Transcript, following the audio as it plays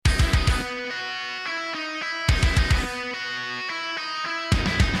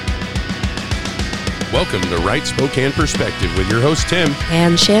Welcome to Right Spokane Perspective with your host, Tim.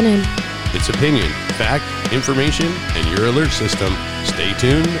 And Shannon. It's opinion, fact, information, and your alert system. Stay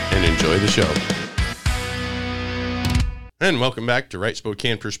tuned and enjoy the show. And welcome back to Right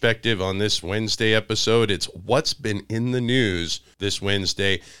Spokane Perspective on this Wednesday episode. It's What's Been in the News this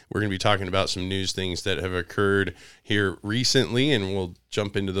Wednesday. We're going to be talking about some news things that have occurred here recently, and we'll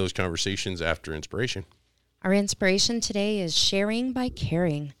jump into those conversations after inspiration. Our inspiration today is sharing by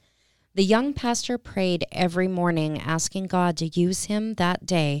caring. The young pastor prayed every morning, asking God to use him that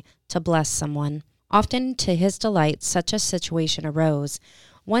day to bless someone. Often to his delight, such a situation arose.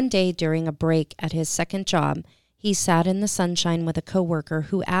 One day during a break at his second job, he sat in the sunshine with a coworker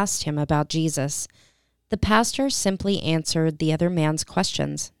who asked him about Jesus. The pastor simply answered the other man's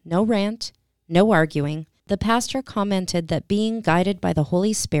questions. No rant, no arguing. The pastor commented that being guided by the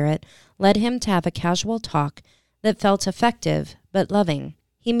Holy Spirit led him to have a casual talk that felt effective but loving.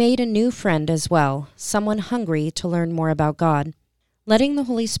 He made a new friend as well, someone hungry to learn more about God. Letting the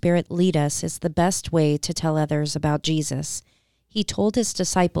Holy Spirit lead us is the best way to tell others about Jesus. He told his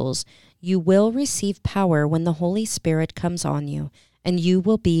disciples, "You will receive power when the Holy Spirit comes on you, and you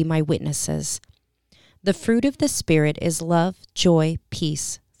will be my witnesses." The fruit of the Spirit is love, joy,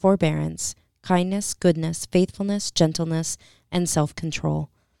 peace, forbearance, kindness, goodness, faithfulness, gentleness, and self-control.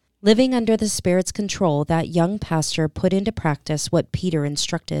 Living under the Spirit's control, that young pastor put into practice what Peter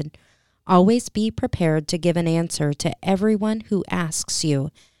instructed. Always be prepared to give an answer to everyone who asks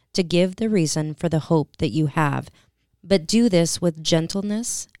you to give the reason for the hope that you have, but do this with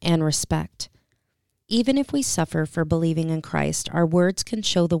gentleness and respect. Even if we suffer for believing in Christ, our words can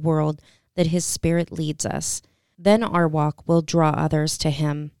show the world that His Spirit leads us. Then our walk will draw others to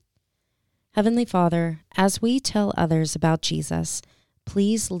Him. Heavenly Father, as we tell others about Jesus,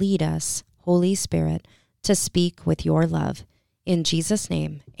 please lead us, Holy Spirit, to speak with your love. In Jesus'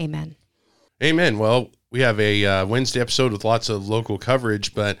 name, amen. Amen. Well, we have a Wednesday episode with lots of local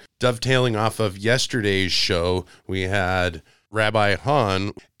coverage, but dovetailing off of yesterday's show, we had Rabbi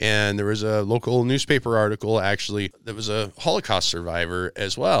Hahn, and there was a local newspaper article, actually, that was a Holocaust survivor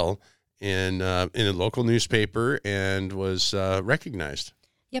as well in a local newspaper and was recognized.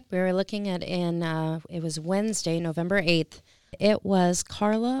 Yep, we were looking at it was Wednesday, November 8th. It was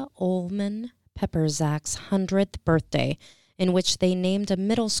Carla Ullman Pepperzak's 100th birthday, in which they named a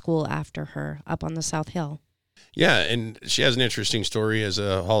middle school after her up on the South Hill. Yeah, and she has an interesting story as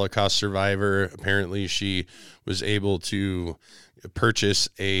a Holocaust survivor. Apparently, she was able to purchase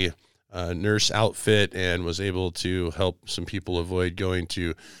a nurse outfit and was able to help some people avoid going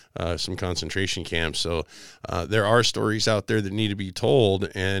to some concentration camps. So there are stories out there that need to be told,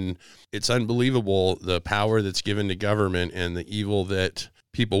 and it's unbelievable the power that's given to government and the evil that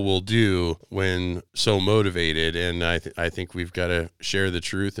people will do when so motivated. And I think we've got to share the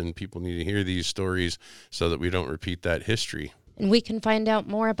truth, and people need to hear these stories so that we don't repeat that history. And we can find out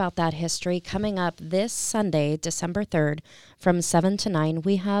more about that history coming up this Sunday, December 3rd, from 7 to 9.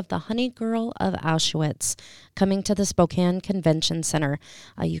 We have the Honey Girl of Auschwitz coming to the Spokane Convention Center.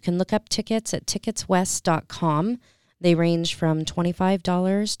 You can look up tickets at ticketswest.com. They range from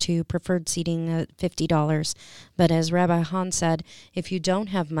 $25 to preferred seating at $50. But as Rabbi Hahn said, if you don't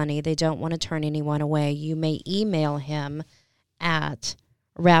have money, they don't want to turn anyone away. You may email him at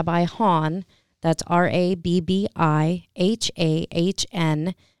Rabbi Hahn, that's RABBIHAHN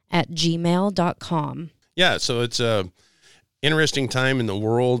 @gmail.com. Yeah, so it's a interesting time in the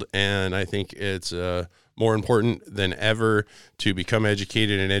world, and I think it's more important than ever to become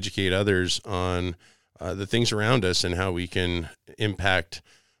educated and educate others on the things around us and how we can impact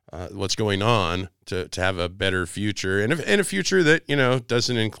what's going on to have a better future and a future that,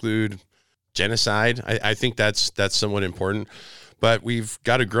 doesn't include genocide. I think that's somewhat important. But we've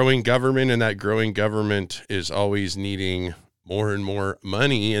got a growing government, and that growing government is always needing more and more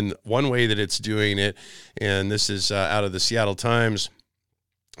money. And one way that it's doing it, and this is out of the Seattle Times,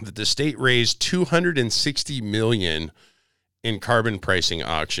 that the state raised $260 million in carbon pricing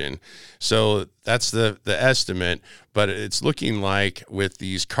auction. So that's the estimate, but it's looking like with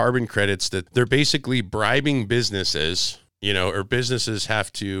these carbon credits that they're basically bribing businesses, or businesses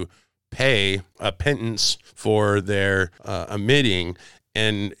have to pay a pittance for their emitting,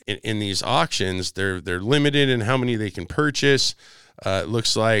 and in these auctions they're limited in how many they can purchase. It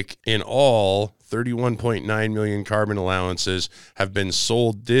looks like in all 31.9 million carbon allowances have been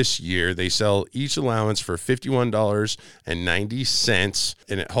sold this year. They sell each allowance for $51.90,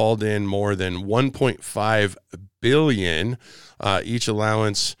 and it hauled in more than $1.5 billion. Each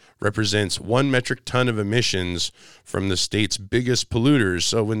allowance represents 1 metric ton of emissions from the state's biggest polluters.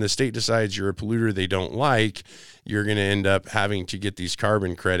 So when the state decides you're a polluter they don't like, you're going to end up having to get these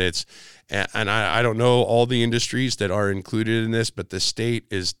carbon credits. And I don't know all the industries that are included in this, but the state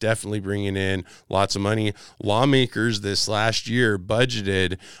is definitely bringing in lots of money. Lawmakers this last year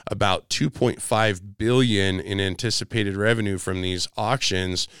budgeted about $2.5 billion in anticipated revenue from these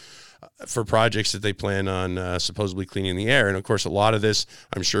auctions for projects that they plan on supposedly cleaning the air. And of course, a lot of this,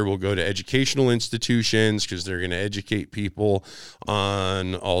 I'm sure, will go to educational institutions because they're going to educate people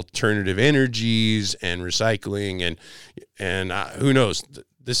on alternative energies and recycling. And who knows?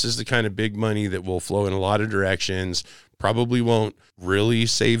 This is the kind of big money that will flow in a lot of directions. Probably won't really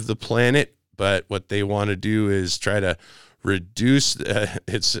save the planet, but what they want to do is try to reduce.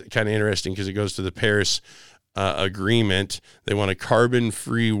 It's kind of interesting because it goes to the Paris agreement. They want a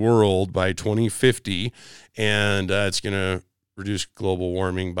carbon-free world by 2050, and it's going to reduce global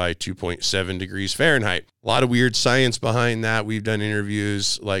warming by 2.7 degrees Fahrenheit. A lot of weird science behind that. We've done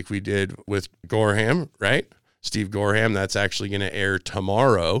interviews like we did with Gorham, right? Steve Gorham. That's actually going to air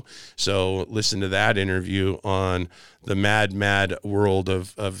tomorrow. So listen to that interview on the mad world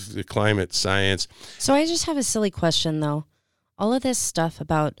of the climate science. So I just have a silly question, though. All of this stuff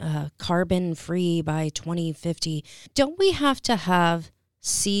about carbon free by 2050, don't we have to have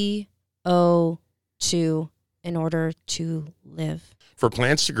CO2 in order to live? For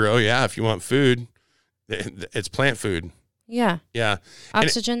plants to grow, yeah. If you want food, it's plant food. Yeah. Yeah.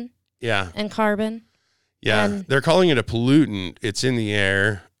 Oxygen. And carbon. Yeah. And they're calling it a pollutant. It's in the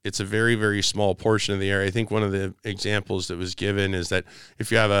air. It's a very, very small portion of the air. I think one of the examples that was given is that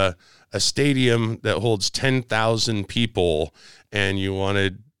if you have a stadium that holds 10,000 people and you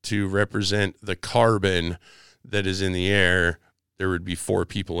wanted to represent the carbon that is in the air, there would be 4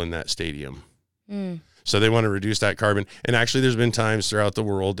 people in that stadium. So they want to reduce that carbon. And actually, there's been times throughout the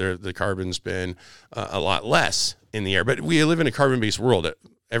world the carbon's been a lot less in the air. But we live in a carbon-based world.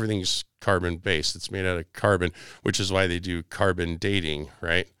 Everything's carbon-based. It's made out of carbon, which is why they do carbon dating,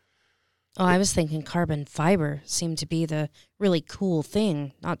 right? Oh, I was thinking carbon fiber seemed to be the really cool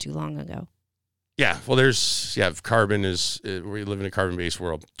thing not too long ago. Yeah, well, carbon is, we live in a carbon-based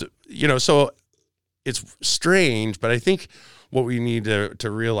world. So it's strange, but I think what we need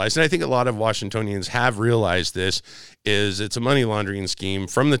to realize, and I think a lot of Washingtonians have realized this, is it's a money laundering scheme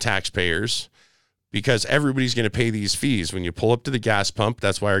from the taxpayers, because everybody's going to pay these fees. When you pull up to the gas pump,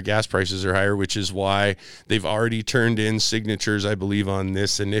 that's why our gas prices are higher, which is why they've already turned in signatures, I believe, on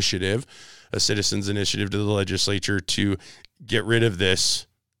this initiative, a citizens initiative to the legislature to get rid of this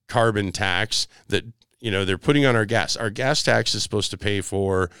carbon tax that, they're putting on our gas. Our gas tax is supposed to pay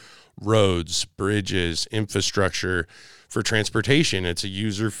for roads, bridges, infrastructure, for transportation. It's a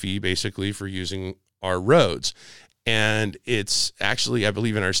user fee basically for using our roads. And it's actually, I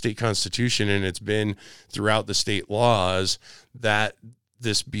believe, in our state constitution, and it's been throughout the state laws, that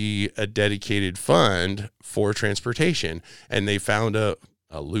this be a dedicated fund for transportation. And they found a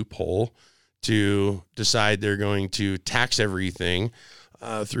loophole to decide they're going to tax everything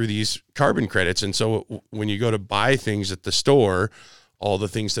through these carbon credits. And so when you go to buy things at the store, all the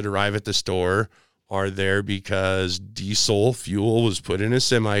things that arrive at the store are there because diesel fuel was put in a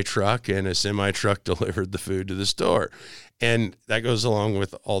semi-truck and a semi-truck delivered the food to the store. And that goes along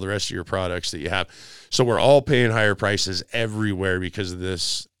with all the rest of your products that you have. So we're all paying higher prices everywhere because of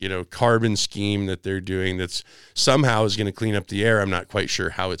this, carbon scheme that they're doing that's somehow is going to clean up the air. I'm not quite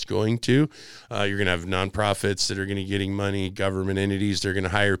sure how it's going to. You're going to have nonprofits that are going to be getting money, government entities. They're going to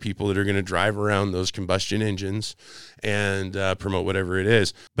hire people that are going to drive around those combustion engines and promote whatever it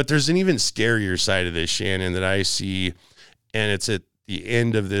is. But there's an even scarier side of this, Shannon, that I see, and it's at the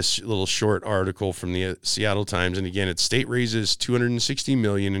end of this little short article from the Seattle Times. And again, it's state raises $260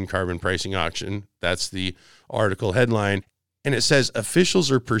 million in carbon pricing auction. That's the article headline. And it says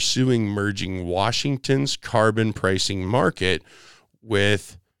officials are pursuing merging Washington's carbon pricing market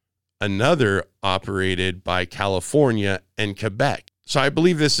with another operated by California and Quebec. So I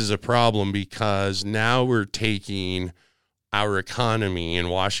believe this is a problem because now we're taking our economy in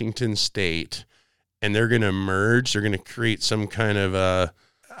Washington state and they're going to merge. They're going to create some kind of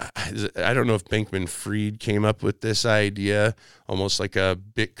I don't know if Bankman-Fried came up with this idea, almost like a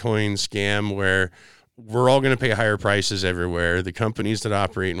Bitcoin scam where we're all going to pay higher prices everywhere. The companies that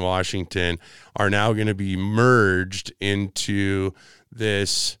operate in Washington are now going to be merged into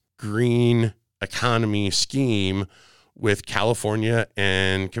this green economy scheme with California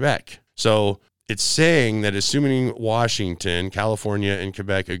and Quebec. So it's saying that assuming Washington, California, and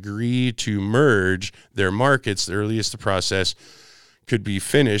Quebec agree to merge their markets, the earliest the process could be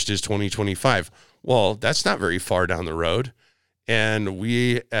finished is 2025. Well, that's not very far down the road. And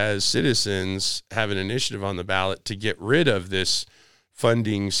we as citizens have an initiative on the ballot to get rid of this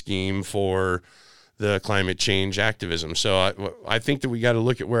funding scheme for the climate change activism. So I think that we got to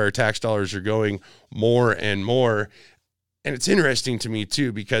look at where our tax dollars are going more and more. And it's interesting to me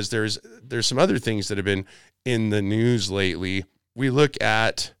too, because there's some other things that have been in the news lately. We look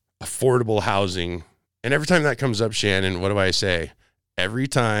at affordable housing, and every time that comes up, Shannon, what do I say? Every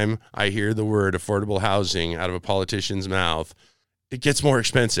time I hear the word affordable housing out of a politician's mouth, it gets more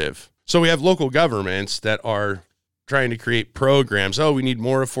expensive. So we have local governments that are trying to create programs. Oh, we need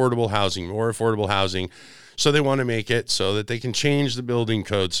more affordable housing. So they want to make it so that they can change the building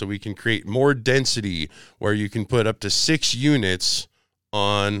code so we can create more density where you can put up to 6 units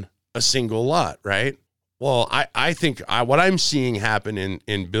on a single lot, right? Well, I think what I'm seeing happen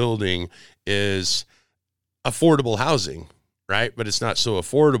in building is affordable housing, right? But it's not so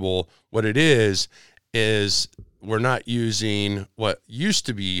affordable. What it is we're not using what used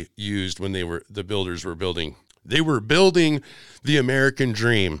to be used when the builders were building. They were building the American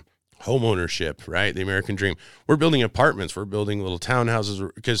dream, home ownership, right? The American dream. We're building apartments. We're building little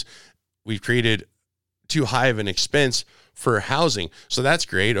townhouses because we've created too high of an expense for housing. So that's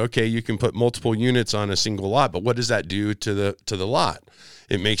great. Okay, you can put multiple units on a single lot, but what does that do to the lot?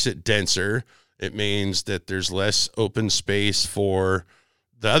 It makes it denser. It means that there's less open space for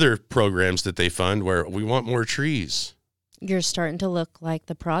the other programs that they fund where we want more trees. You're starting to look like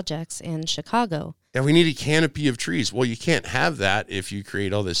the projects in Chicago. And we need a canopy of trees. Well, you can't have that if you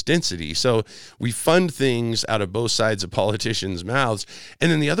create all this density. So we fund things out of both sides of politicians' mouths. And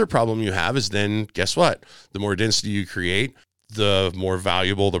then the other problem you have is then, guess what? The more density you create, the more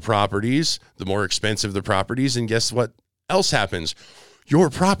valuable the properties, the more expensive the properties. And guess what else happens? Your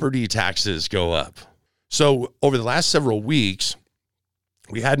property taxes go up. So over the last several weeks,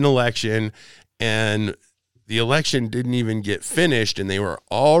 we had an election, and the election didn't even get finished, and they were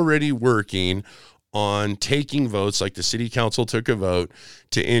already working on taking votes, like the city council took a vote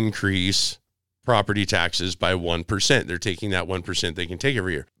to increase property taxes by 1%. They're taking that 1% they can take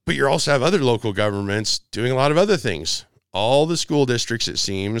every year. But you also have other local governments doing a lot of other things. All the school districts, it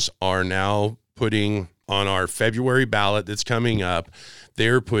seems, are now putting on our February ballot that's coming up,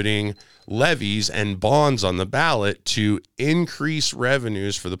 they're putting levies and bonds on the ballot to increase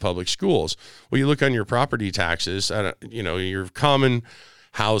revenues for the public schools. Well, you look on your property taxes, your common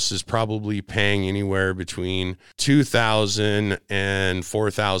house is probably paying anywhere between $2,000 and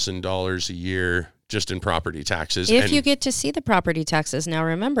 $4,000 a year just in property taxes. If you get to see the property taxes. Now,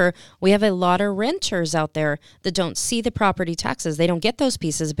 remember, we have a lot of renters out there that don't see the property taxes. They don't get those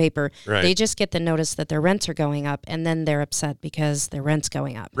pieces of paper. Right. They just get the notice that their rents are going up, and then they're upset because their rent's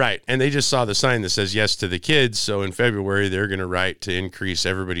going up. Right. And they just saw the sign that says yes to the kids. So in February, they're going to write to increase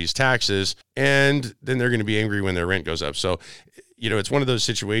everybody's taxes, and then they're going to be angry when their rent goes up. So, it's one of those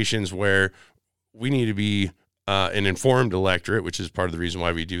situations where we need to be an informed electorate, which is part of the reason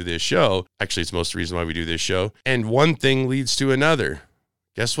why we do this show. Actually, it's most of the reason why we do this show. And one thing leads to another.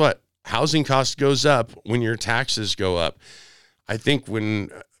 Guess what? Housing cost goes up when your taxes go up. I think when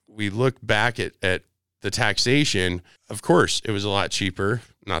we look back at the taxation, of course, it was a lot cheaper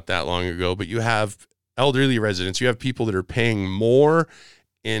not that long ago, but you have elderly residents, you have people that are paying more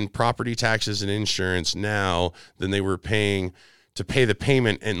in property taxes and insurance now than they were paying to pay the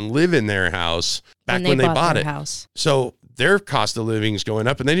payment and live in their house back when they bought it. House. So their cost of living is going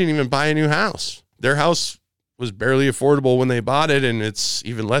up, and they didn't even buy a new house. Their house was barely affordable when they bought it, and it's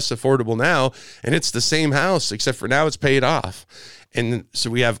even less affordable now, and it's the same house, except for now it's paid off. And so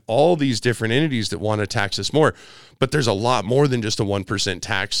we have all these different entities that want to tax us more, but there's a lot more than just a 1%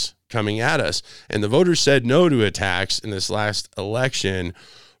 tax coming at us. And the voters said no to a tax in this last election,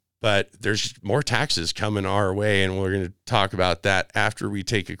 but there's more taxes coming our way, and we're going to talk about that after we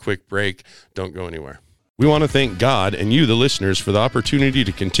take a quick break. Don't go anywhere. We want to thank God and you, the listeners, for the opportunity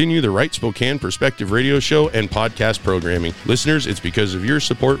to continue the Right Spokane Perspective radio show and podcast programming. Listeners, it's because of your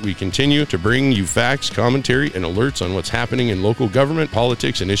support we continue to bring you facts, commentary, and alerts on what's happening in local government,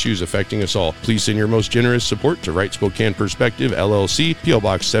 politics, and issues affecting us all. Please send your most generous support to Right Spokane Perspective, LLC, P.O.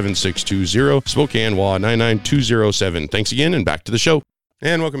 Box 7620, Spokane, WA 99207. Thanks again, and back to the show.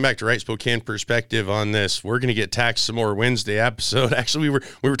 And welcome back to Right Spokane Perspective on this. We're going to get taxed some more Wednesday episode. Actually,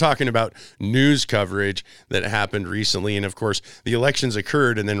 we were talking about news coverage that happened recently. And of course, the elections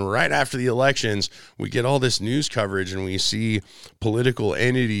occurred. And then right after the elections, we get all this news coverage and we see political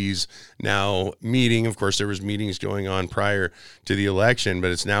entities now meeting. Of course, there was meetings going on prior to the election, but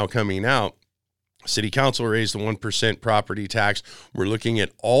it's now coming out. City Council raised the 1% property tax. We're looking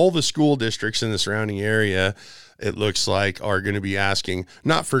at all the school districts in the surrounding area, it looks like, are going to be asking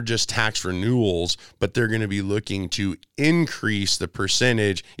not for just tax renewals, but they're going to be looking to increase the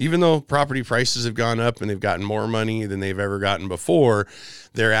percentage. Even though property prices have gone up and they've gotten more money than they've ever gotten before,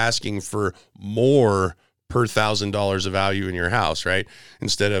 they're asking for more per $1,000 of value in your house, right?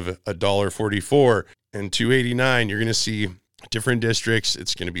 Instead of $1.44 and $2.89, you're going to see different districts.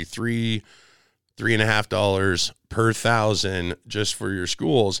 It's going to be $3.50 per thousand just for your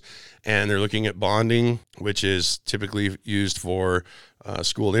schools. And they're looking at bonding, which is typically used for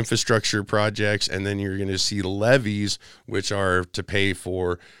school infrastructure projects. And then you're going to see levies, which are to pay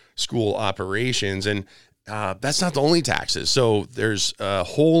for school operations. And that's not the only taxes. So there's a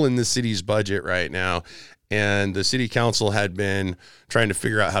hole in the city's budget right now. And the city council had been trying to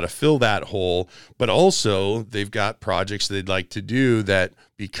figure out how to fill that hole, but also they've got projects they'd like to do that,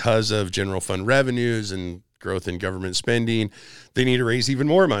 because of general fund revenues and growth in government spending, they need to raise even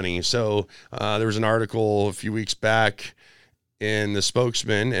more money. So there was an article a few weeks back in the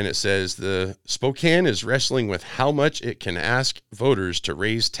Spokesman, and it says the Spokane is wrestling with how much it can ask voters to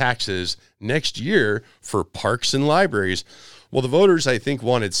raise taxes next year for parks and libraries. Well, the voters, I think,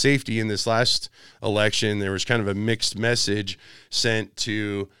 wanted safety in this last election. There was kind of a mixed message sent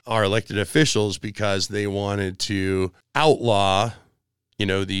to our elected officials because they wanted to outlaw,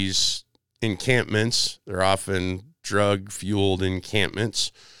 these encampments. They're often drug-fueled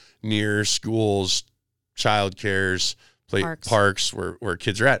encampments near schools, child cares, parks where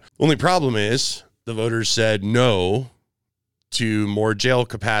kids are at. Only problem is the voters said no to more jail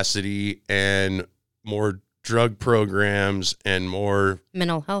capacity and more drug programs and more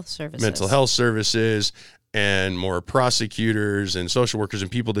mental health services and more prosecutors and social workers and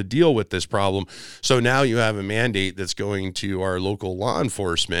people to deal with this problem. So now you have a mandate that's going to our local law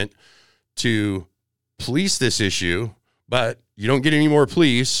enforcement to police this issue, but you don't get any more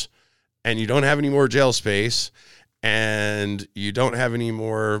police and you don't have any more jail space and you don't have any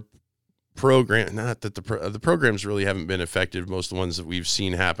more program. Not that the programs really haven't been effective. Most of the ones that we've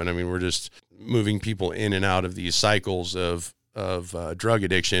seen happen, I mean, we're just moving people in and out of these cycles of drug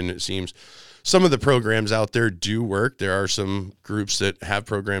addiction. It seems some of the programs out there do work. There are some groups that have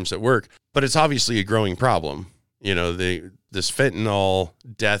programs that work, but it's obviously a growing problem. This fentanyl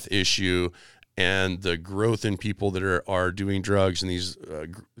death issue and the growth in people that are doing drugs and these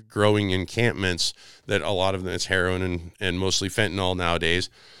growing encampments that a lot of them, it's heroin and mostly fentanyl nowadays,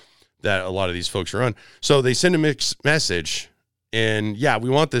 that a lot of these folks are on. So they send a mixed message, and yeah, we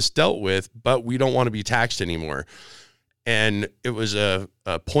want this dealt with, but we don't want to be taxed anymore. And it was a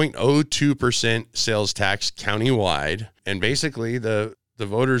 0.02% sales tax countywide. And basically the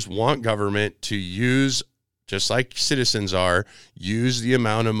voters want government to use, just like citizens use the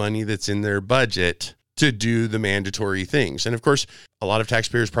amount of money that's in their budget to do the mandatory things. And of course, a lot of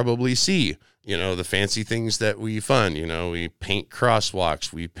taxpayers probably see, the fancy things that we fund. We paint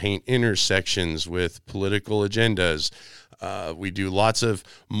crosswalks, we paint intersections with political agendas. We do lots of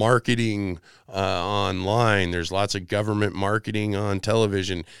marketing online. There's lots of government marketing on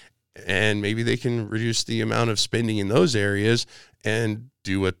television, and maybe they can reduce the amount of spending in those areas and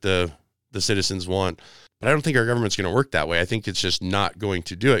do what the citizens want. But I don't think our government's going to work that way. I think it's just not going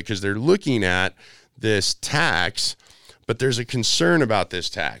to do it because they're looking at this tax, but there's a concern about this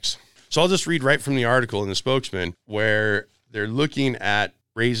tax. So I'll just read right from the article in the Spokesman where they're looking at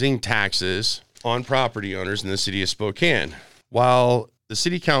raising taxes on property owners in the city of Spokane. While the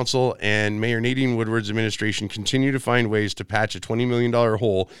city council and Mayor Nadine Woodward's administration continue to find ways to patch a $20 million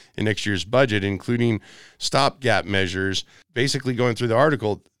hole in next year's budget, including stopgap measures. Basically, going through the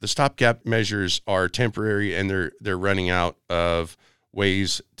article, the stopgap measures are temporary and they're running out of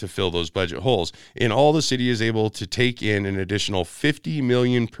ways to fill those budget holes. In all, the city is able to take in an additional $50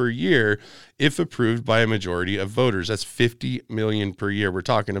 million per year if approved by a majority of voters. That's $50 million per year. We're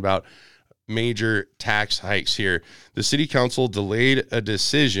talking about major tax hikes here. The city council delayed a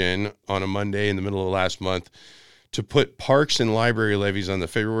decision on a Monday in the middle of last month to put parks and library levies on the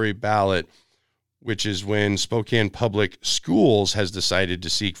February ballot, which is when Spokane Public Schools has decided to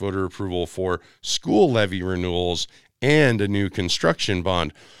seek voter approval for school levy renewals and a new construction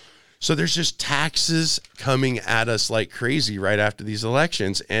bond. So there's just taxes coming at us like crazy right after these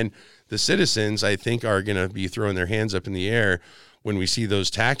elections. And the citizens, I think, are going to be throwing their hands up in the air when we see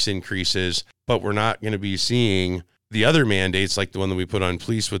those tax increases, but we're not going to be seeing the other mandates like the one that we put on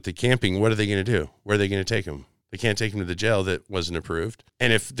police with the camping. What are they going to do? Where are they going to take them? They can't take them to the jail that wasn't approved.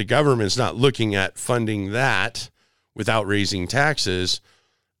 And if the government's not looking at funding that without raising taxes,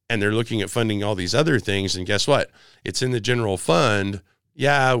 and they're looking at funding all these other things, and guess what? It's in the general fund.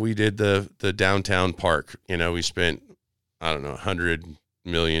 Yeah, we did the downtown park. We spent, I don't know, $100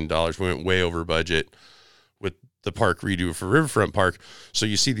 million. We went way over budget with the park redo for Riverfront Park. So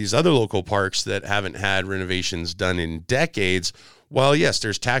you see these other local parks that haven't had renovations done in decades. Well, yes,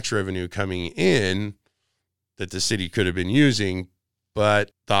 there's tax revenue coming in that the city could have been using,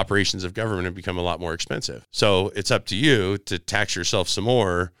 but the operations of government have become a lot more expensive. So it's up to you to tax yourself some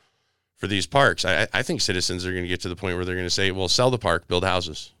more for these parks. I think citizens are going to get to the point where they're going to say, well, sell the park, build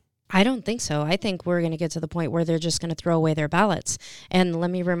houses. I don't think so. I think we're going to get to the point where they're just going to throw away their ballots. And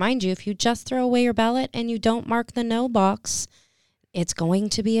let me remind you, if you just throw away your ballot and you don't mark the no box, it's going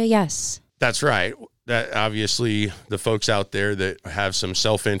to be a yes. That's right. That obviously the folks out there that have some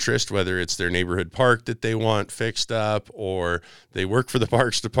self-interest, whether it's their neighborhood park that they want fixed up, or they work for the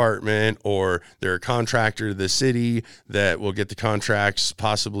parks department, or they're a contractor to the city that will get the contracts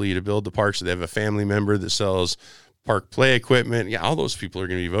possibly to build the parks, so they have a family member that sells park play equipment. Yeah, all those people are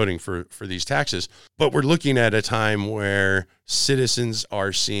going to be voting for these taxes. But we're looking at a time where citizens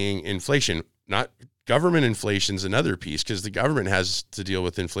are seeing inflation. Not government inflation is another piece, because the government has to deal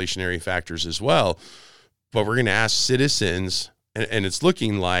with inflationary factors as well. But we're going to ask citizens, and it's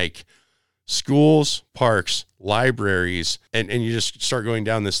looking like schools, parks, libraries, and you just start going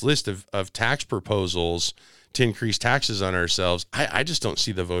down this list of tax proposals to increase taxes on ourselves. I just don't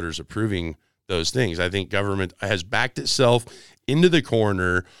see the voters approving those things. I think government has backed itself into the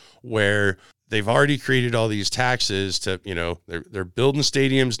corner where they've already created all these taxes to, they're building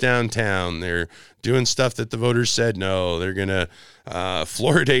stadiums downtown. They're doing stuff that the voters said no. They're going to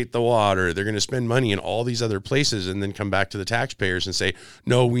fluoridate the water. They're going to spend money in all these other places and then come back to the taxpayers and say,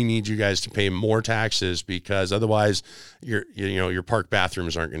 no, we need you guys to pay more taxes because otherwise your park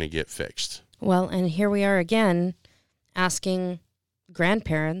bathrooms aren't going to get fixed. Well, and here we are again asking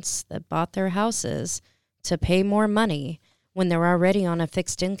grandparents that bought their houses to pay more money when they're already on a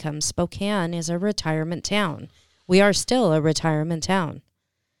fixed income. Spokane is a retirement town. We are still a retirement town.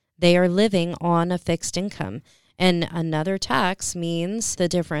 They are living on a fixed income. And another tax means the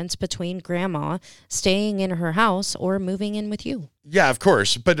difference between grandma staying in her house or moving in with you. Yeah, of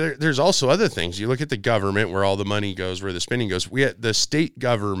course. But there's also other things. You look at the government, where all the money goes, where the spending goes. We had the state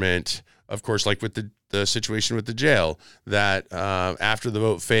government, of course, like with the situation with the jail, that after the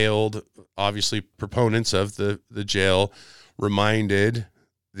vote failed, obviously proponents of the jail reminded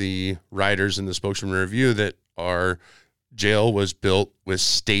the writers in the Spokesman Review that our jail was built with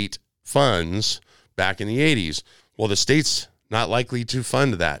state funds back in the 80s. Well, the state's not likely to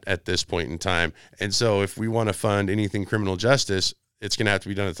fund that at this point in time. And so if we want to fund anything criminal justice, it's going to have to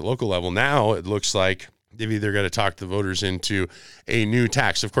be done at the local level. Now it looks like they've either got to talk the voters into a new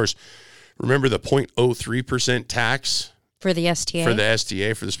tax. Of course, remember the 0.03% tax for the STA? For the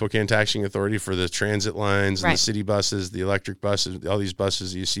STA, for the Spokane Taxing Authority, for the transit lines, right, and the city buses, the electric buses, all these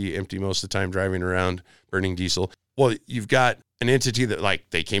buses you see empty most of the time driving around burning diesel. Well, you've got an entity that,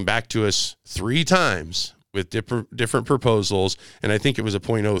 they came back to us 3 times with different proposals, and I think it was a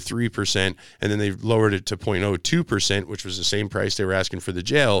 0.03%, and then they lowered it to 0.02%, which was the same price they were asking for the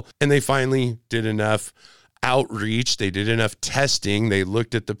jail, and they finally did enough outreach, they did enough testing, they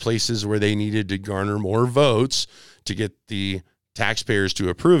looked at the places where they needed to garner more votes to get the taxpayers to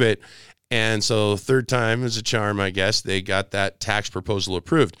approve it. And so 3rd time is a charm, I guess. They got that tax proposal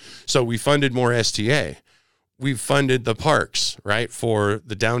approved. So we funded more STA. We've funded the parks, right, for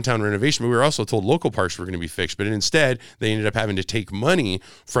the downtown renovation. But we were also told local parks were going to be fixed. But instead, they ended up having to take money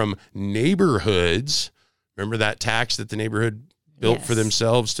from neighborhoods. Remember that tax that the neighborhood built for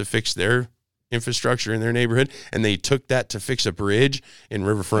themselves to fix their infrastructure in their neighborhood? And they took that to fix a bridge in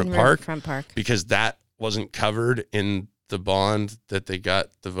Riverfront Park because that wasn't covered in the bond that they got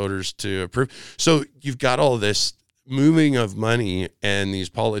the voters to approve. So you've got all this moving of money and these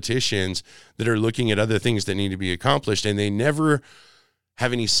politicians that are looking at other things that need to be accomplished, and they never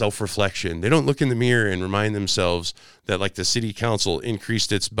have any self-reflection. They don't look in the mirror and remind themselves that, like, the city council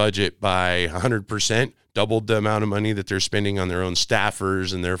increased its budget by 100%, doubled the amount of money that they're spending on their own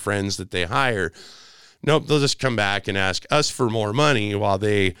staffers and their friends that they hire. Nope, they'll just come back and ask us for more money while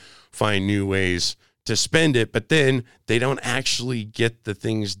they find new ways to spend it, but then they don't actually get the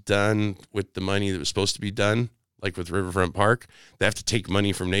things done with the money that was supposed to be done, like with Riverfront Park. They have to take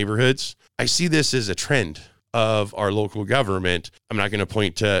money from neighborhoods. I see this as a trend of our local government. I'm not going to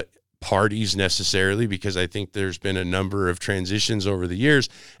point to parties necessarily, because I think there's been a number of transitions over the years,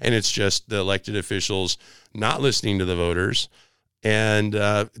 and it's just the elected officials not listening to the voters, and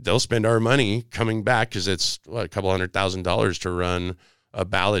they'll spend our money coming back because it's a couple $100,000 to run a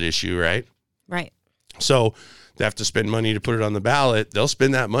ballot issue, right? Right. So they have to spend money to put it on the ballot. They'll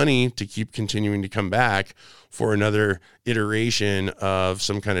spend that money to keep continuing to come back for another iteration of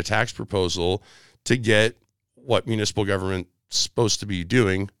some kind of tax proposal to get what municipal government's supposed to be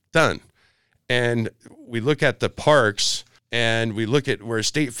doing done. And we look at the parks and we look at where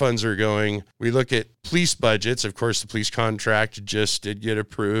state funds are going. We look at police budgets. Of course, the police contract just did get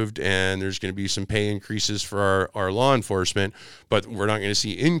approved, and there's going to be some pay increases for our law enforcement, but we're not going to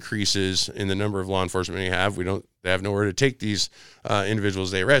see increases in the number of law enforcement we have. They have nowhere to take these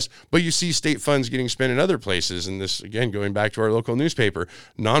individuals they arrest, but you see state funds getting spent in other places. And this, again, going back to our local newspaper,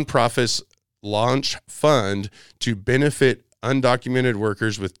 nonprofits launch fund to benefit undocumented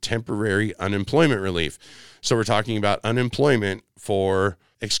workers with temporary unemployment relief. So we're talking about unemployment for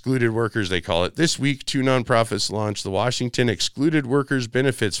excluded workers, they call it. This week, 2 nonprofits launched the Washington Excluded Workers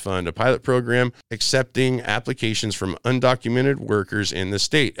Benefits Fund, a pilot program accepting applications from undocumented workers in the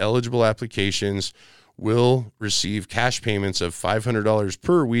state. Eligible applications will receive cash payments of $500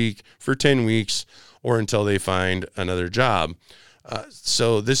 per week for 10 weeks or until they find another job.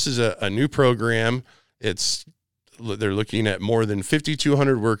 So this is a new program. They're looking at more than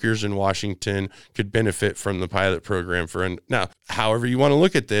 5,200 workers in Washington could benefit from the pilot program. Now, however you want to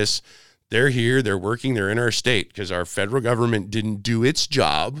look at this, they're here, they're working, they're in our state because our federal government didn't do its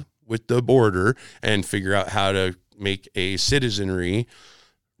job with the border and figure out how to make a citizenry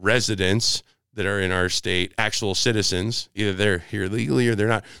residents that are in our state actual citizens. Either they're here legally or they're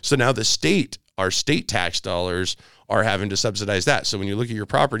not. So now our state tax dollars are having to subsidize that. So when you look at your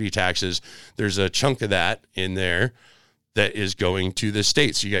property taxes, there's a chunk of that in there that is going to the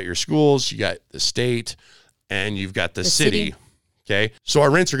state. So you got your schools, you got the state, and you've got the city. Okay. So our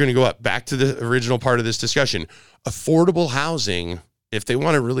rents are going to go up. Back to the original part of this discussion. Affordable housing, if they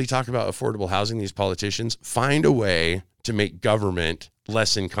want to really talk about affordable housing, these politicians find a way to make government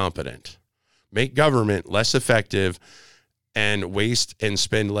less incompetent, make government less effective, and waste and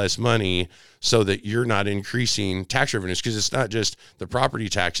spend less money so that you're not increasing tax revenues. Because it's not just the property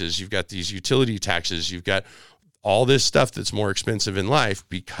taxes. You've got these utility taxes. You've got all this stuff that's more expensive in life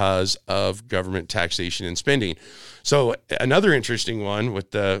because of government taxation and spending. So another interesting one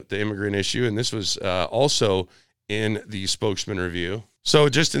with the immigrant issue, and this was also in the Spokesman Review. So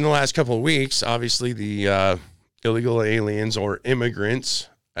just in the last couple of weeks, obviously the illegal aliens or immigrants,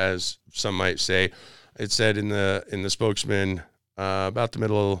 as some might say, it said in the Spokesman about the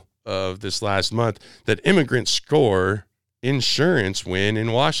middle of this last month that immigrants score insurance win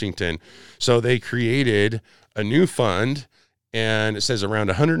in Washington. So they created a new fund, and it says around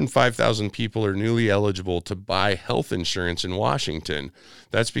 105,000 people are newly eligible to buy health insurance in Washington.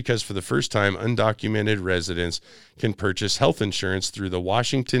 That's because for the first time, undocumented residents can purchase health insurance through the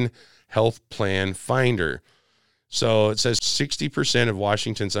Washington Health Plan Finder. So it says 60% of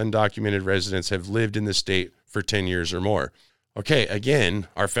Washington's undocumented residents have lived in the state for 10 years or more. Okay, again,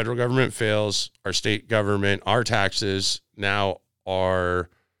 our federal government fails, our state government, our taxes now are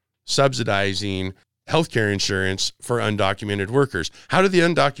subsidizing healthcare insurance for undocumented workers. How do the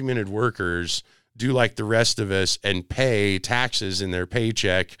undocumented workers do like the rest of us and pay taxes in their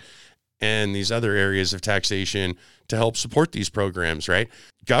paycheck and these other areas of taxation to help support these programs, right?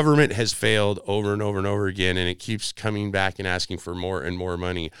 Government has failed over and over and over again, and it keeps coming back and asking for more and more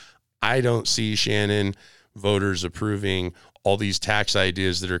money. I don't see, Shannon, voters approving all these tax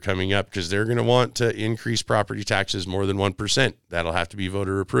ideas that are coming up because they're going to want to increase property taxes more than 1%. That'll have to be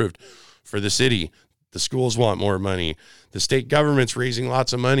voter approved. For the city, the schools want more money. The state government's raising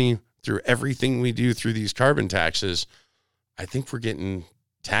lots of money through everything we do through these carbon taxes. I think we're getting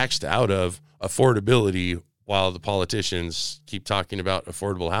taxed out of affordability while the politicians keep talking about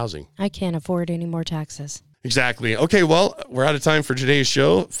affordable housing. I can't afford any more taxes. Exactly. Okay, well, we're out of time for today's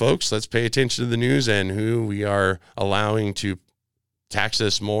show, folks. Let's pay attention to the news and who we are allowing to tax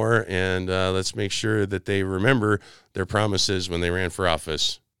us more, and let's make sure that they remember their promises when they ran for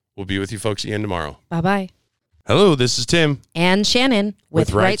office. We'll be with you folks again tomorrow. Bye-bye. Hello, this is Tim. And Shannon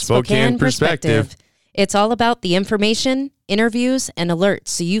with Right Spokane Perspective. It's all about the information, interviews, and alerts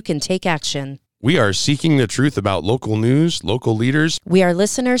so you can take action. We are seeking the truth about local news, local leaders. We are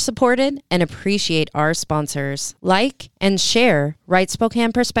listener-supported and appreciate our sponsors. Like and share Right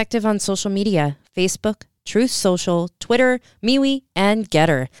Spokane Perspective on social media, Facebook, Truth Social, Twitter, MeWe, and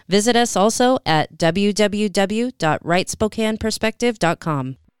Getter. Visit us also at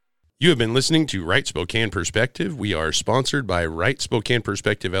www.rightspokaneperspective.com. You have been listening to Right Spokane Perspective. We are sponsored by Right Spokane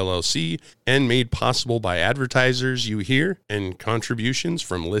Perspective, LLC, and made possible by advertisers you hear and contributions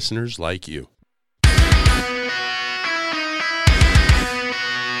from listeners like you.